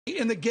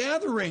In the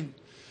gathering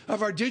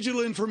of our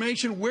digital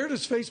information, where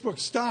does Facebook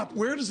stop?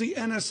 Where does the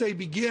NSA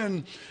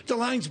begin? The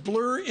lines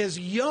blur as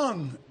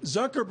young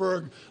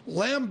Zuckerberg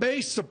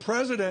lambastes the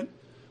president.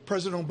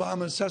 President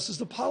Obama assesses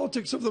the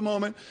politics of the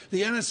moment.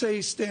 The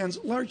NSA stands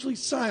largely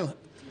silent.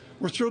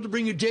 We're thrilled to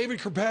bring you David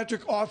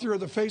Kirkpatrick, author of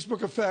The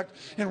Facebook Effect,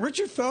 and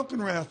Richard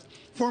Falkenrath,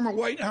 former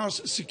White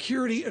House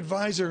security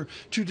advisor,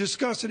 to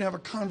discuss and have a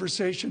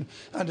conversation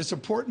on this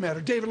important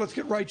matter. David, let's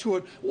get right to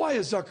it. Why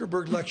is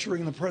Zuckerberg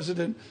lecturing the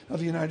President of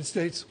the United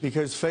States?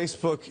 Because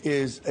Facebook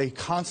is a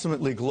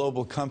consummately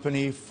global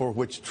company for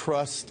which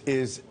trust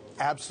is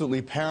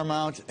absolutely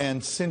paramount,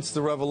 and since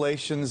the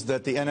revelations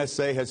that the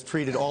NSA has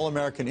treated all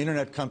American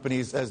internet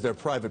companies as their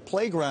private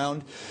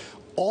playground,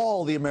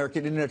 all the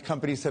American internet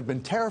companies have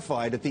been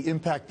terrified at the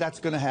impact that's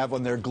going to have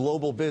on their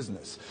global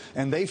business.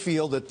 And they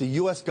feel that the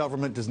U.S.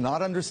 government does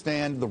not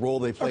understand the role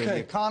they play in the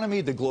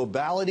economy, the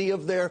globality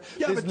of their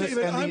business,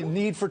 David, and the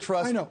need for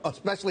trust,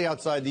 especially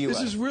outside the U.S.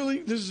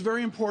 This is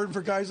very important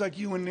for guys like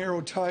you in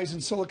narrow ties in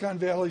Silicon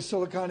Valley,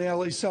 Silicon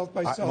Alley, South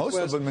by Southwest. Most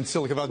of them in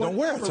Silicon Valley don't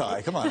wear a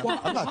tie. Come on. Well,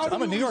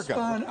 I'm a New York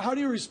guy. How do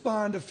you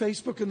respond to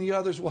Facebook and the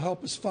others will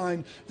help us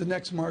find the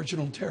next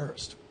marginal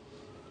terrorist?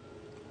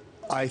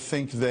 I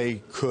think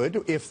they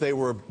could. If they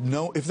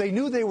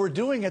knew they were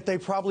doing it, they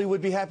probably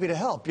would be happy to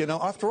help. You know,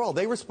 after all,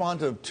 they respond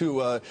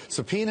to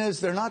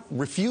subpoenas. They're not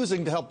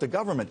refusing to help the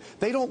government.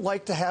 They don't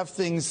like to have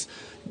things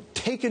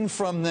taken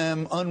from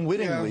them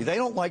unwittingly. Yeah. They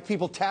don't like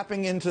people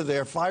tapping into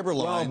their fiber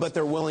lines. Well, but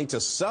they're willing to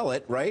sell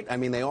it, right? I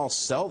mean, they all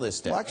sell this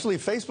data. Well, actually,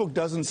 Facebook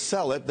doesn't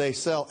sell it. They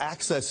sell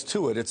access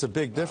to it. It's a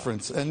big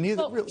difference. And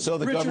neither really. So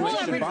the government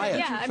should buy it.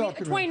 Yeah, I mean, a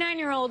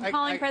 29-year-old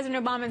calling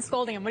President Obama and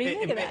scolding him. What do you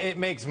think of that? It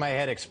makes my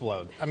head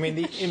explode. I mean,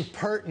 the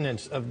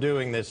impertinence of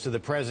doing this to the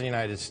President of the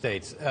United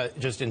States,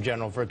 just in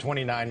general, for a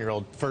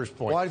 29-year-old, first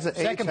point. Why does the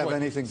age have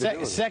anything to do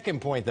with it? Second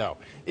point, though,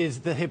 is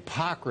the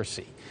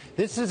hypocrisy.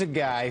 This is a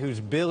guy whose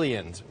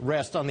billions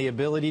rest on the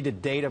ability to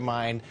data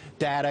mine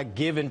data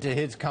given to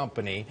his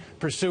company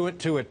pursuant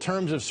to a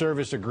terms of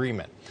service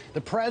agreement.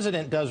 The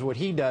president does what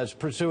he does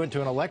pursuant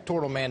to an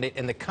electoral mandate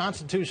in the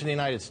Constitution of the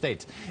United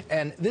States.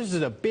 And this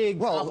is a big,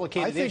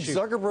 complicated issue. I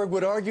think Zuckerberg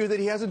would argue that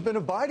he hasn't been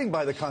abiding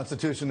by the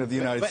Constitution of the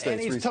United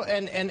States.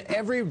 And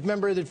every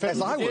member of the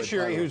federal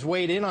judiciary who's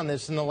weighed in on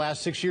this in the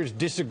last 6 years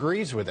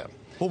disagrees with him.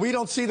 Well, we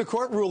don't see the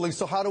court rulings,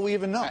 so how do we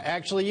even know?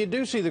 Actually, you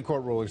do see the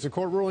court rulings. The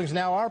court rulings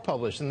now are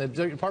published, and the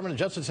Department of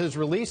Justice has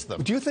released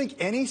them. Do you think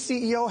any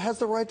CEO has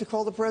the right to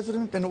call the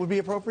president, and it would be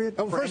appropriate?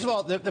 Oh, first of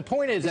all, the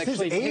point is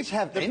actually... Does his age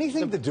have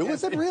anything to do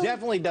with it, really? It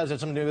definitely does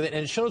have something to do with it,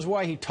 and it shows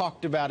why he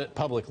talked about it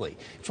publicly.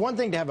 It's one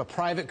thing to have a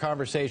private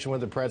conversation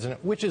with the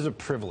president, which is a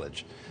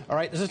privilege. All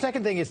right? The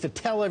second thing is to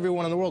tell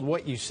everyone in the world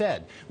what you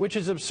said, which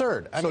is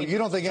absurd. So you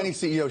don't think any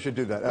CEO should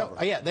do that, ever?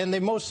 No, yeah, then they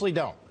mostly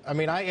don't. I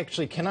mean, I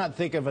actually cannot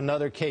think of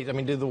another case. I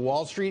mean, do the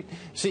Wall Street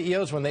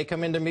CEOs, when they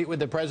come in to meet with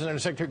the president or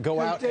secretary, go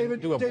out and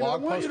do a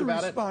blog post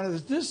about it? To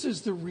this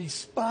is the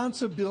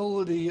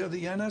responsibility of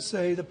the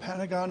NSA, the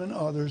Pentagon, and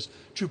others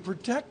to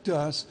protect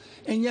us,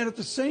 and yet at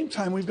the same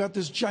time, we've got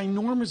this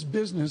ginormous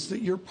business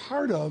that you're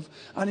part of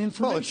on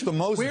information. Well, it's the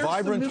most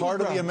vibrant part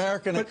of the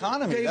American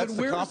economy. David, that's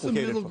the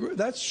complicated part.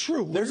 That's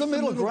true. There's a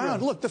middle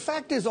ground. Look, the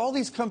fact is all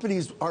these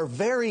companies are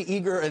very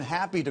eager and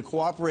happy to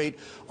cooperate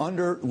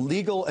under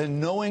legal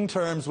and knowing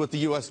terms with the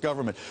U.S.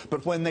 government.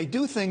 But when they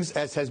do things,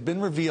 as has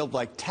been revealed,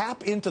 like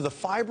tap into the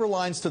fiber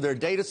lines to their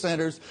data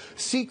centers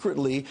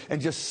secretly and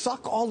just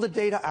suck all the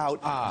data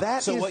out,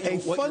 that is a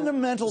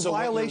fundamental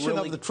violation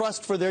of the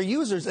trust for their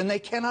users, and they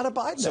cannot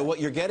abide by that. So what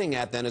you're getting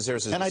at, then, is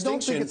there's a distinction. And I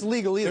don't think it's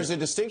legal either. There's a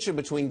distinction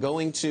between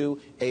going to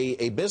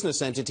a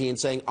business entity and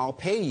saying, I'll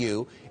pay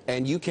you,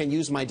 and you can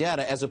use my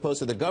data, as opposed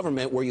to the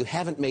government, where you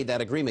haven't made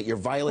that agreement. You're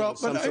violating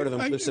some sort of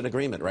implicit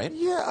agreement, right?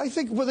 Yeah, I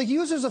think, well, the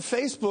users of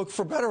Facebook,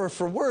 for better or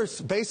for worse,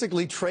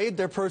 basically trade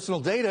their personal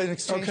data in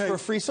exchange for a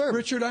free service.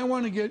 Richard, I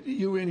want to get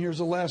you in here as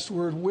a last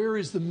word. Where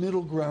is the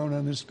middle ground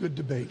on this good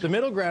debate? The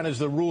middle ground is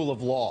the rule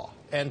of law.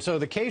 And so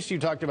the case you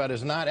talked about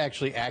is not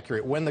actually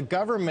accurate. When the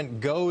government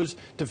goes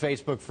to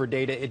Facebook for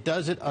data, it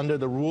does it under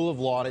the rule of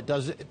law, and it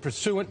does it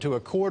pursuant to a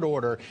court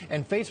order.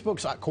 And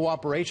Facebook's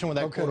cooperation with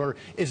that court order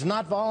is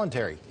not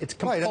voluntary. It's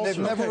compulsory. Right,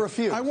 and they've never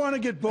refused. I want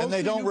to get both and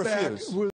they don't refuse.